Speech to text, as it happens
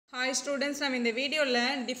Hi students, நம்ம இந்த வீடியோல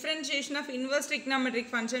differentiation of inverse trigonometric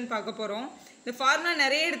function பார்க்க போறோம். இந்த ஃபார்முலா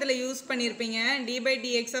நிறைய இடத்துல யூஸ் பண்ணிருப்பீங்க. d by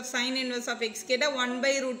dx of sin inverse of x கேட்டா 1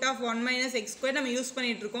 by root of 1 minus x square நம்ம யூஸ்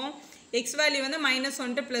பண்ணிட்டு இருக்கோம். x வேல்யூ வந்து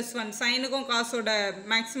 -1 to +1 சைனுக்கும் காஸோட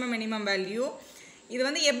மேக்ஸிமம் மினிமம் வேல்யூ. இது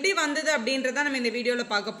வந்து எப்படி வந்தது அப்படின்றத நம்ம இந்த வீடியோல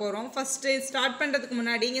பார்க்க போறோம். ஃபர்ஸ்ட் ஸ்டார்ட் பண்றதுக்கு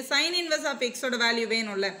முன்னாடி இங்க sin inverse of x ஓட வேல்யூ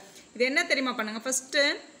வேணும்ல. இது என்ன தெரியுமா பண்ணுங்க. First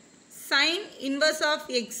sin inverse of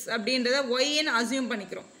x அப்படின்றத y ன்னு அஸ்யூம்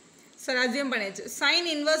பண்ணிக்கிறோம். சரி அஸ்யூம் பண்ணியாச்சு. sin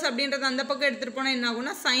inverse அப்படின்றது அந்த பக்கம் எடுத்துட்டு போனா என்ன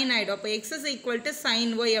ஆகும்னா sin ஆயிடும். அப்ப x is equal to sin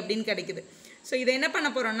y அப்படினு கிடைக்குது. சோ இத என்ன பண்ண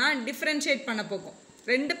போறோம்னா டிஃபரன்ஷியேட் பண்ண போறோம்.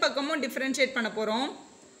 ரெண்டு பக்கமும் டிஃபரன்ஷியேட் பண்ண போறோம்.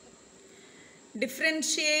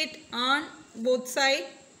 Differentiate on both side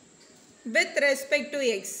with respect to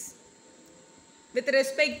x. With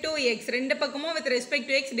respect to x ரெண்டு பக்கமும் with respect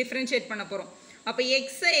to x differentiate பண்ண போறோம். அப்ப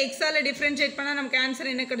x x ஆல டிஃபரன்ஷியேட் பண்ணா நமக்கு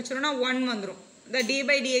ஆன்சர் என்ன கிடைச்சிரும்னா 1 வந்துரும். the d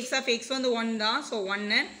by dx of x வந்து 1 தான். சோ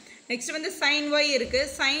 1. நெக்ஸ்ட் வந்து sin y இருக்கு.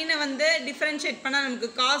 sin வந்து டிஃபரன்ஷியேட் பண்ணா நமக்கு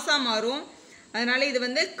cos ஆ மாறும். அதனால இது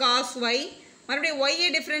வந்து cos y. மறுபடியும் y ஐ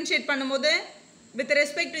டிஃபரன்ஷியேட் பண்ணும்போது with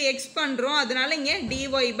respect to x பண்றோம். அதனால இங்க dy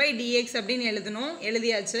by dx அப்படினு எழுதணும்.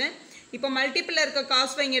 எழுதியாச்சு. இப்போ மல்டிபிள்ல இருக்க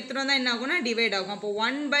cos y இங்க எடுத்துட்டு வந்தா என்ன ஆகும்னா டிவைட் ஆகும். அப்போ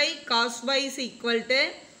 1 by cos y is equal to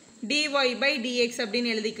dy by dx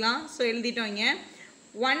அப்படினு எழுதிக்கலாம். சோ எழுதிட்டோம் இங்க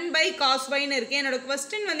 1 by cos y ன்னு இருக்கு. என்னோட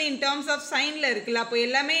क्वेश्चन வந்து in terms of sin ல இருக்குல. அப்போ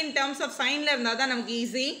எல்லாமே in terms of sin ல இருந்தா தான் நமக்கு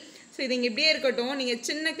ஈஸி. சோ இது இங்க இப்படியே இருக்கட்டும். நீங்க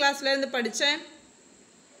சின்ன கிளாஸ்ல இருந்து படிச்ச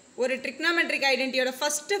ஒரு trigonometric ஐடென்டிட்டியோட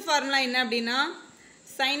ஃபர்ஸ்ட் ஃபார்முலா என்ன அப்படினா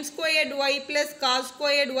sin squared y plus cos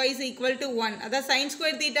squared y is equal to 1. அத sin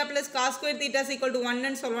squared theta plus cos squared theta is equal to 1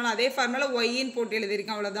 ன்னு சொல்றோம். அதே ஃபார்முலா y ன்னு போட்டு எழுதி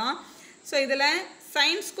இருக்கேன் அவ்வளவுதான். சோ இதுல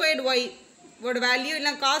sin squared y ஓட வேல்யூ இல்ல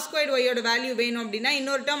cos squared y ஓட வேல்யூ வேணும் அப்படினா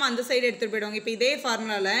இன்னொரு டேர்ம் அந்த சைடு எடுத்துட்டு போய்டுவாங்க. இப்போ இதே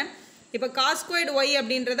ஃபார்முலால இப்போ cos squared y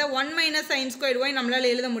அப்படின்றத 1 minus sin squared y நம்மளால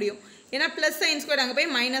எழுத முடியும். ஏனா plus sin squared அங்க போய்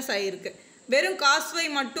மைனஸ் ஆயிருக்கு. வெறும் cos y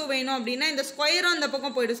மட்டும் வேணும் அப்படினா இந்த ஸ்கொயர் அந்த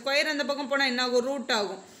பக்கம் போய்டும். ஸ்கொயர் அந்த பக்கம் போனா என்ன ஆகும்? ரூட்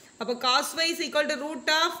ஆகும். அப்ப cos y is equal to root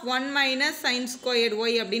of 1 minus sin squared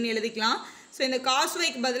y அப்படினு எழுதிக்கலாம். சோ இந்த cos y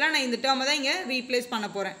க்கு பதிலா நான் இந்த டேர்மை தான் இங்க ரீப்ளேஸ் பண்ண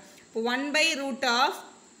போறேன். இப்போ 1 by root of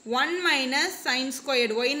 1 minus sin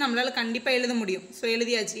squared y நம்மளால கண்டிப்பா எழுத முடியும். சோ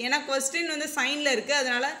எழுதியாச்சு. ஏனா क्वेश्चन வந்து சைன்ல இருக்கு.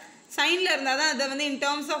 அதனால சைன்ல இருந்தா தான் அத வந்து in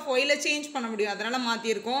terms of y ல சேஞ்ச் பண்ண முடியும். அதனால மாத்தி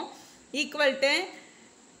இருக்கோம். equal to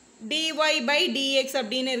dy by dx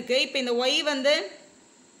அப்படினு இருக்கு. இப்போ இந்த y வந்து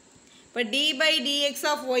இப்ப d by dx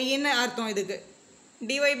of y ன்னு அர்த்தம் இதுக்கு.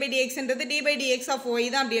 dy by dx ன்றது d by dx of y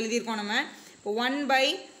தான் அப்படி எழுதி இருக்கோம் நம்ம. இப்போ 1 by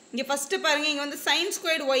இங்க ஃபர்ஸ்ட் பாருங்க இங்க வந்து sin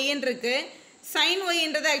squared y ன்னு இருக்கு. sin y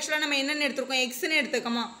ன்றது एक्चुअली நம்ம என்னன்னு எடுத்துறோம்? x ன்னு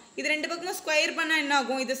எடுத்துக்கமா. இது ரெண்டு பக்கமும் ஸ்கொயர் பண்ணா என்ன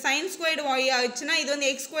ஆகும்? இது sin squared y ஆச்சுனா இது வந்து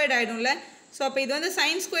x squared ஆயிடும்ல. சோ அப்ப இது வந்து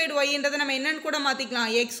sin squared y ன்றதை நம்ம என்னன்னு கூட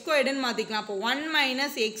மாத்திக்கலாம்? x squared ன்னு மாத்திக்கலாம். அப்போ 1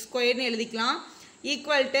 minus x squared ன்னு எழுதிக்கலாம்.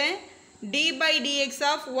 equal to d by dx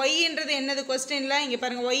of y ன்றது என்னது क्वेश्चनல? இங்க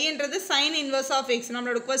பாருங்க y ன்றது sin inverse of x.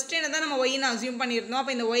 நம்மளோட क्वेश्चन தான் நம்ம y ன்னு அஸ்யூம் பண்ணிருந்தோம்.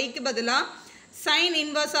 அப்ப இந்த y க்கு பதிலா sin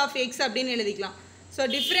inverse of x அப்படினு எழுதிக்கலாம். So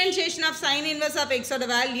differentiation of sin inverse of x ஓட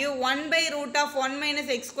value 1 by root of 1 minus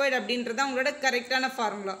x squared அப்படின்றது உங்களோட கரெக்ட்டான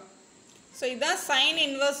ஃபார்முலா. So இதான் sin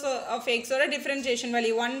inverse of x ஓட differentiation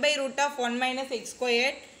value 1 by root of 1 minus x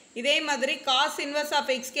squared. இதே மாதிரி cos inverse of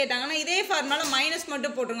x கேட்டாங்கன்னா இதே ஃபார்முலால மைனஸ்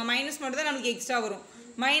மட்டும் போட்டுருங்க. மைனஸ் மட்டும் தான் நமக்கு எக்ஸ்ட்ரா வரும்.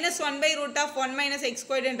 minus 1 by root of 1 minus x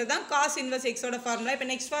squared ன்றது தான் cos inverse x ஓட ஃபார்முலா. இப்போ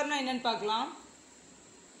நெக்ஸ்ட் ஃபார்முலா என்னன்னு பார்க்கலாம்.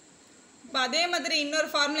 இப்போ அதே மாதிரி இன்னொரு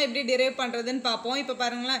ஃபார்முலா எப்படி டிரைவ் பண்றதுன்னு பாப்போம். இப்போ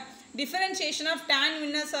பாருங்க differentiation of tan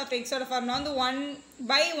inverse of x ஓட ஃபார்முலா வந்து 1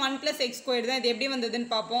 by 1 plus x squared தான். இது எப்படி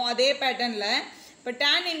வந்ததுன்னு பாப்போம். அதே பேட்டர்ன்ல இப்போ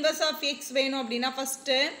tan inverse of x வேணும் அப்படினா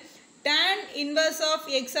first tan inverse of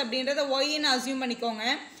x அப்படின்றத y ன்னு அஸ்யூம் பண்ணிக்கோங்க.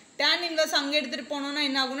 tan inverse அங்க எடுத்துட்டு போனோம்னா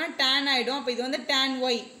என்ன ஆகும்னா tan ஆயிடும். அப்ப இது வந்து tan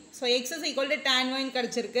y. So x is equal to tan y ன்னு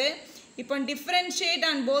கிடைச்சிருக்கு. இப்போ differentiate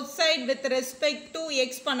on both side with respect to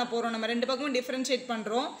x பண்ண போறோம். நம்ம ரெண்டு பக்கமும் differentiate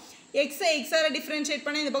பண்றோம். x x ஆல differentiate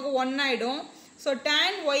பண்ணா இந்த பக்கம் 1 ஆயிடும். So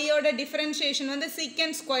tan y ஓட differentiation வந்து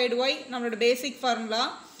secant squared y நம்மளோட basic formula.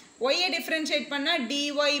 y ஐ differentiate பண்ணா dy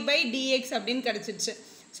by dx அப்படினு கிடைச்சிருச்சு.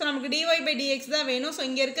 So நமக்கு dy by dx தான் வேணும். So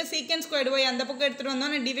இங்க இருக்க secant squared y அந்த பக்கம் எடுத்துட்டு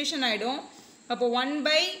வந்தோம்னா டிவிஷன் ஆயிடும். அப்போ 1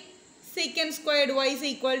 by secant squared y is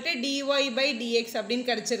equal to dy by dx அப்படினு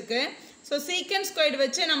கிடைச்சிருக்கு. So secant squared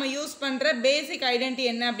வச்சு நம்ம யூஸ் பண்ற பேசிக் ஐடென்டிட்டி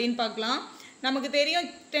என்ன அப்படினு பார்க்கலாம். நமக்கு தெரியும்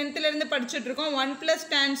 10th ல இருந்து படிச்சிட்டு இருக்கோம் 1 plus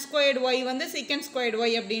tan squared y வந்து secant squared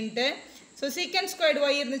y அப்படினு. So secant squared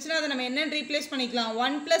y இருந்துச்சுனா அத நம்ம என்னன்னு ரீப்ளேஸ் பண்ணிக்கலாம்?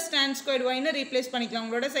 1 plus tan squared y ன்னு ரீப்ளேஸ் பண்ணிக்கலாம்.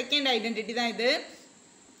 உங்களோட செகண்ட் ஐடென்டிட்டி தான் இது.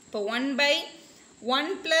 இப்போ 1 by 1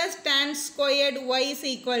 plus tan squared y is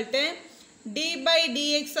equal to d by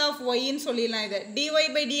dx of y ன்னு சொல்லிடலாம். இது dy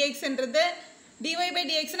by dx ன்றது dy by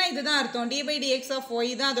dx னா இதுதான் அர்த்தம். d by dx of y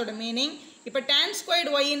தான் அதோட மீனிங். இப்போ tan squared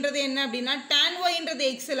y-ன்றது என்ன அப்படின்னா tan y-ன்றது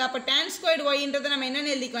x இல்லை. அப்போ tan squared y-ன்றதை நம்ம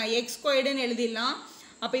என்னென்னு எழுதிக்கலாம், x squaredன்னு எழுதிடலாம்.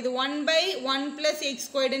 அப்போ இது 1/1 plus x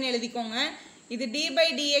squaredன்னு எழுதிக்கோங்க. இது d by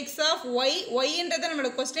dx of y. y-ன்றதை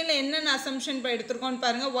நம்மளோட கொஸ்டினில் என்னென்ன அசம்ஷன் இப்போ எடுத்துருக்கோம்னு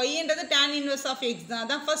பாருங்கள். y-ன்றது tan inverse of x தான்,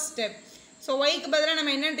 அதான் ஃபர்ஸ்ட் ஸ்டெப். ஸோ y-க்கு பதிலாக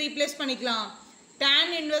நம்ம என்னென்னு ரீப்ளேஸ் பண்ணிக்கலாம், tan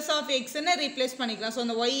inverse of x-ன்னு ரீப்ளேஸ் பண்ணிக்கலாம். ஸோ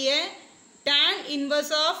அந்த y-ஐ tan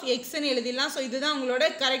inverse of x-ன்னு எழுதிடலாம். ஸோ இதுதான் உங்களோட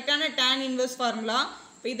கரெக்டான tan inverse ஃபார்முலா.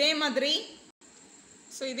 இப்போ இதே மாதிரி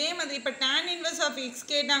இப்போ tan inverse of x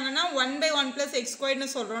கேட்டாங்கன்னா 1/1 plus x squaredன்னு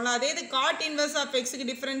சொல்கிறோம்ல, அதே இது cot inverse of x-க்கு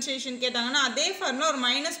டிஃப்ரென்ஷியேஷன் கேட்டாங்கன்னா அதே ஃபார்முலா ஒரு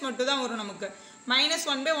மைனஸ் மட்டும் தான் வரும் நமக்கு,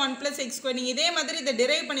 -1/1 plus x squared. நீங்கள் இதே மாதிரி இதை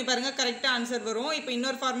டிரைவ் பண்ணி பாருங்கள், கரெக்டாக ஆன்சர் வரும். இப்போ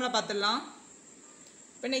இன்னொரு ஃபார்முலா பார்த்துடலாம்.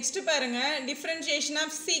 இப்போ நெக்ஸ்ட்டு பாருங்கள், differentiation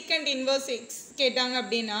of secant inverse X கேட்டாங்க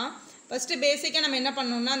அப்படின்னா ஃபஸ்ட்டு பேசிக்காக நம்ம என்ன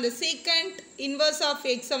பண்ணோம்னா அந்த சீக்கண்ட் இன்வர்ஸ் ஆஃப்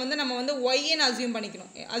எக்ஸை வந்து நம்ம வந்து ஒய்ன்னு அசியூம்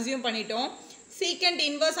பண்ணிட்டோம். சீக்கண்ட்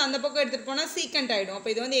இன்வர்ஸ் அந்த பக்கம் எடுத்துகிட்டு போனால் சீக்கண்ட் ஆகிடும். அப்போ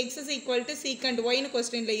இது வந்து x is equal to secant ஒய்னு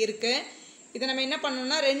கொஸ்டினில் இருக்குது. இதை நம்ம என்ன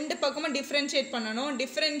பண்ணணும்னா ரெண்டு பக்கமும் டிஃப்ரென்ஷியேட் பண்ணணும்.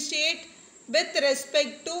 Differentiate with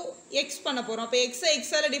respect to X பண்ண போகிறோம். அப்போ எக்ஸை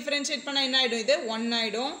எக்ஸால் டிஃப்ரென்ஷியேட் பண்ணால் என்ன ஆகிடும், இது 1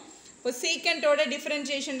 ஆகிடும். இப்போ சீக்கண்டோட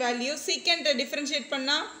டிஃப்ரென்ஷியேஷன் வேல்யூ, சீக்கண்ட்டை டிஃப்ரென்ஷியேட்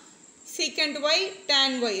பண்ணால் சீக்கண்ட் ஒய்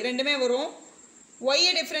tan ஒய் ரெண்டுமே வரும். ஒய்யை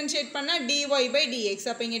டிஃப்ரென்ஷியேட் பண்ணால் dy by dx.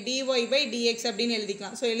 அப்போ இங்கே dy by dx அப்படின்னு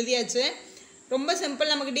எழுதிக்கலாம். ஸோ எழுதியாச்சு, ரொம்ப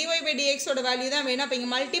சிம்பிள். நமக்கு dy by dx ஓட வேல்யூ தான் வேணும். அப்போ இங்கே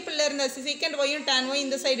மல்டிப்பிளில் இருந்த சீக்கண்ட் ஒய்யும் tan ஒய்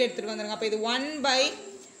இந்த சைடு எடுத்துகிட்டு வந்துருங்க. அப்போ இது 1 by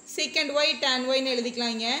சீக்கண்ட் ஒய் tan ஒய்னு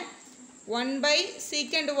எழுதிக்கலாம். இங்கே 1 by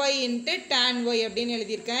secant Y into tan Y அப்படின்னு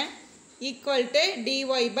எழுதியிருக்கேன், equal to dy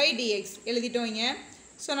by dx எழுதிட்டோம் இங்கே.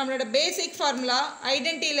 ஸோ நம்மளோட பேசிக் ஃபார்முலா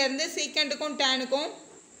ஐடென்டிட்டியிலேருந்து சீக்கண்ட்டுக்கும் டேனுக்கும்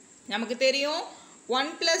நமக்கு தெரியும் 1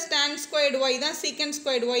 plus tan squared y தான் சீக்கண்ட்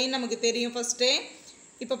ஸ்கொயர்டு ஒய்ன்னு நமக்கு தெரியும் ஃபஸ்ட்டு.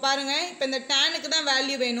 இப்போ பாருங்கள், இப்போ இந்த டேனுக்கு தான்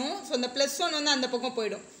வேல்யூ வேணும். ஸோ இந்த +1 வந்து அந்த பக்கம்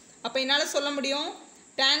போயிடும். அப்போ என்னால் சொல்ல முடியும்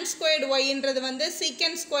tan squared yன்றது வந்து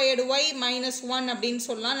சீக்கண்ட் ஸ்கொயர்டு ஒய் -1 அப்படின்னு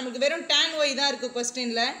சொல்லலாம். நமக்கு வெறும் tan y தான் இருக்குது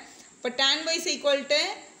கொஸ்டினில். இப்போ tan y is equal to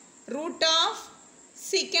root of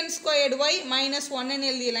secant squared Y -1ன்னு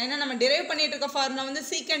எழுதிடலாம். ஏன்னா நம்ம டிரைவ் பண்ணிட்டு இருக்க ஃபார்முலா வந்து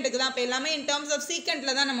சீக்கண்ட்டுக்கு தான். இப்போ எல்லாமே இன் டர்ம்ஸ் ஆஃப்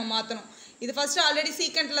சீக்கண்ட்டில் தான் நம்ம மாற்றணும். இது ஃபஸ்ட்டு ஆல்ரெடி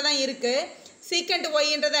சீக்கண்ட்டில் தான் இருக்குது. சீக்கண்ட்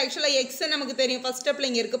ஒய்ன்றது ஆக்சுவலாக எக்ஸ்ன்னு நமக்கு தெரியும், ஃபஸ்ட் ஸ்டெப்பில்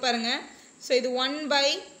இங்கே இருக்குது பாருங்கள். ஸோ இது 1 by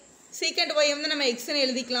சீக்கண்ட் ஒய் வந்து நம்ம எக்ஸ்ன்னு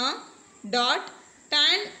எழுதிக்கலாம், டாட்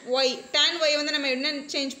tan ஒய் வந்து நம்ம என்ன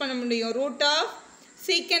சேஞ்ச் பண்ண முடியும், root of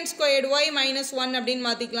secant squared Y -1 அப்படின்னு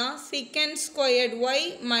மாற்றிக்கலாம். சீக்கண்ட் ஸ்கொயர்டு ஒய்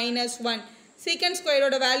 -1, சீக்கண்ட்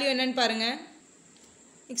ஸ்கொயரோட வேல்யூ என்னன்னு பாருங்கள்.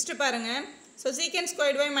 நெக்ஸ்ட்டு பாருங்கள், ஸோ சீக்கண்ட்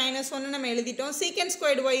ஸ்கொயர்டு ஒய் -1 நம்ம எழுதிட்டோம். சீக்கண்ட்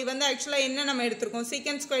ஸ்கொயர்டு ஒய் வந்து ஆக்சுவலாக என்ன நம்ம எடுத்திருக்கோம்,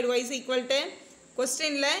 secant squared Y is equal to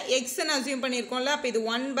கொஸ்டினில் எக்ஸ்ன்னு அசியூம் பண்ணியிருக்கோம்ல. அப்போ இது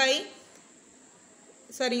 1 by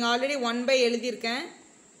ஆல்ரெடி 1 by எழுதியிருக்கேன்,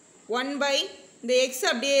 1 by இந்த எக்ஸ்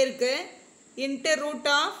அப்படியே இருக்குது இன்ட்டு ரூட்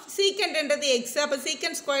ஆஃப் சீக்கண்ட்ன்றது எக்ஸ். அப்போ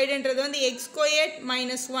சீக்கண்ட் ஸ்கொயர்டுன்றது வந்து X squared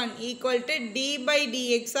 -1 equal to D by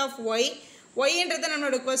dx of Y. ஒய்ன்றது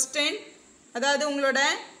நம்மளோட கொஸ்டின், அதாவது உங்களோட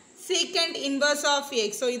secant inverse of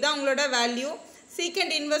X. So இதுதான் உங்களோட value.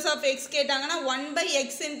 Secant inverse of X கேட்டாங்கன்னா 1 by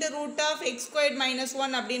x into root of X squared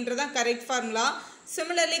 -1 அப்படின்றது தான் கரெக்ட் ஃபார்முலா.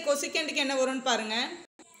 சிமிலர்லி கொசிக்கண்ட்டுக்கு என்ன வரும்னு பாருங்கள்.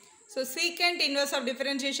 So secant inverse of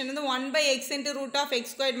differentiation வந்து 1 by x into root of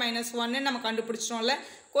X squared -1 நம்ம கண்டுபிடிச்சிட்டோம்ல.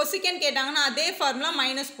 கொசிக்கண்ட் கேட்டாங்கன்னா அதே ஃபார்முலா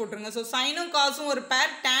மைனஸ் போட்டுருங்க. ஸோ சைனும் காசும் ஒரு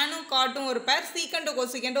பேர், டேனும் காட்டும் ஒரு பேர், சீக்கண்ட்டும்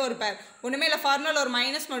கொசிக்கண்ட்டும் ஒரு பேர். ஒன்றுமே இல்லை, ஃபார்முலா ஒரு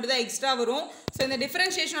மைனஸ் மட்டும் தான் எக்ஸ்ட்ரா வரும். ஸோ இந்த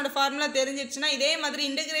டிஃபரன்ஷியேஷனோட ஃபார்முலா தெரிஞ்சிடுச்சுன்னா இதே மாதிரி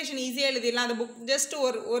இன்டகிரேஷன் ஈஸியாக எழுதிடலாம். அந்த புக் ஜஸ்ட்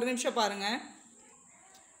ஒரு நிமிஷம் பாருங்கள்.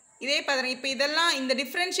 இதே பாருங்கள், இப்போ இதெல்லாம் இந்த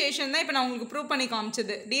டிஃப்ரென்ஷியேஷன் தான் இப்போ நான் உங்களுக்கு ப்ரூவ் பண்ணி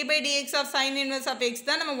காமிச்சது. D by dx of sine inverse of X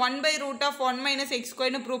தான் நம்ம 1 by root of 1 minus x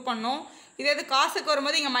squared prove பண்ணோம். இதே இது காசுக்கு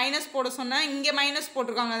வரும்போது இங்கே மைனஸ் போட சொன்னால் இங்கே மைனஸ்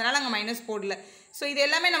போட்டிருக்காங்க, அதனால் அங்கே மைனஸ் போடல. ஸோ இது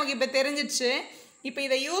எல்லாமே நமக்கு இப்போ தெரிஞ்சிடுச்சு. இப்போ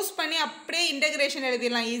இதை யூஸ் பண்ணி அப்படியே இன்டகிரேஷன்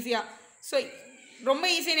எழுதிடலாம் ஈஸியாக. ஸோ ரொம்ப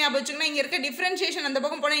ஈஸியாக ஞாபகம் வச்சுக்கணும். இங்கே இருக்க டிஃப்ரென்ஷியேஷன் அந்த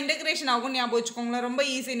பக்கம் போனால் இன்டகிரேஷன் ஆகும், ஞாபகம் வச்சுக்கோங்களேன். ரொம்ப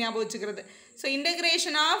ஈஸி ஞாபகம் வச்சுக்கிறது. So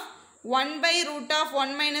integration of 1 by root of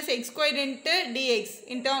 1 minus x squared into dx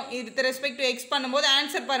with respect to x பண்ணும்போது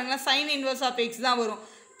ஆன்சர் பாருங்களேன், sin inverse of x தான் வரும்.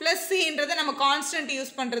 ப்ளஸ் சின்றது நம்ம கான்ஸ்டன்ட்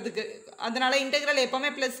யூஸ் பண்ணுறதுக்கு, அதனால் இன்டெக்ரல் எப்போவுமே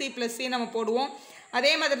ப்ளஸ் சி நம்ம போடுவோம்.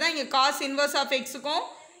 அதே மாதிரி தான் இங்கே cos inverse of எக்ஸுக்கும்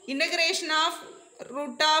integration of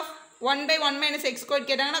root of 1 by 1 minus x squared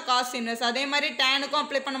கேட்டாங்கன்னா காஸ் இன்வர்ஸ். அதே மாதிரி டேனுக்கும்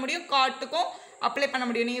அப்ளை பண்ண முடியும், காட்டுக்கும் அப்ளை பண்ண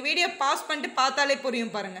முடியும். நீங்கள் வீடியோ பாஸ் பண்ணிட்டு பார்த்தாலே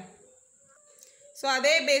புரியும் பாருங்கள். ஸோ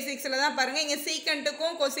அதே பேசிக்ஸில் தான் பாருங்கள், இங்கே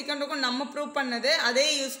சீக்கண்ட்டுக்கும் கொசிக்கண்ட்டுக்கும் நம்ம ப்ரூவ் பண்ணது அதே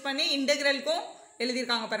யூஸ் பண்ணி இன்டெக்ரலுக்கும்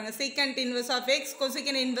எழுதியிருக்காங்க பாருங்கள். Secant inverse of X,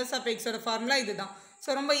 cosecant inverse of எக்ஸோட ஃபார்முலா இதுதான். ஸோ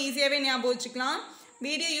ரொம்ப ஈஸியாகவே ஞாபகம் வச்சுக்கலாம்.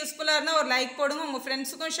 வீடியோ யூஸ்ஃபுல்லாக இருந்தால் ஒரு லைக் போடுங்க, உங்கள்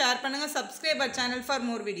ஃப்ரெண்ட்ஸுக்கும் ஷேர் பண்ணுங்கள். Subscribe our channel for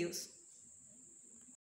more videos.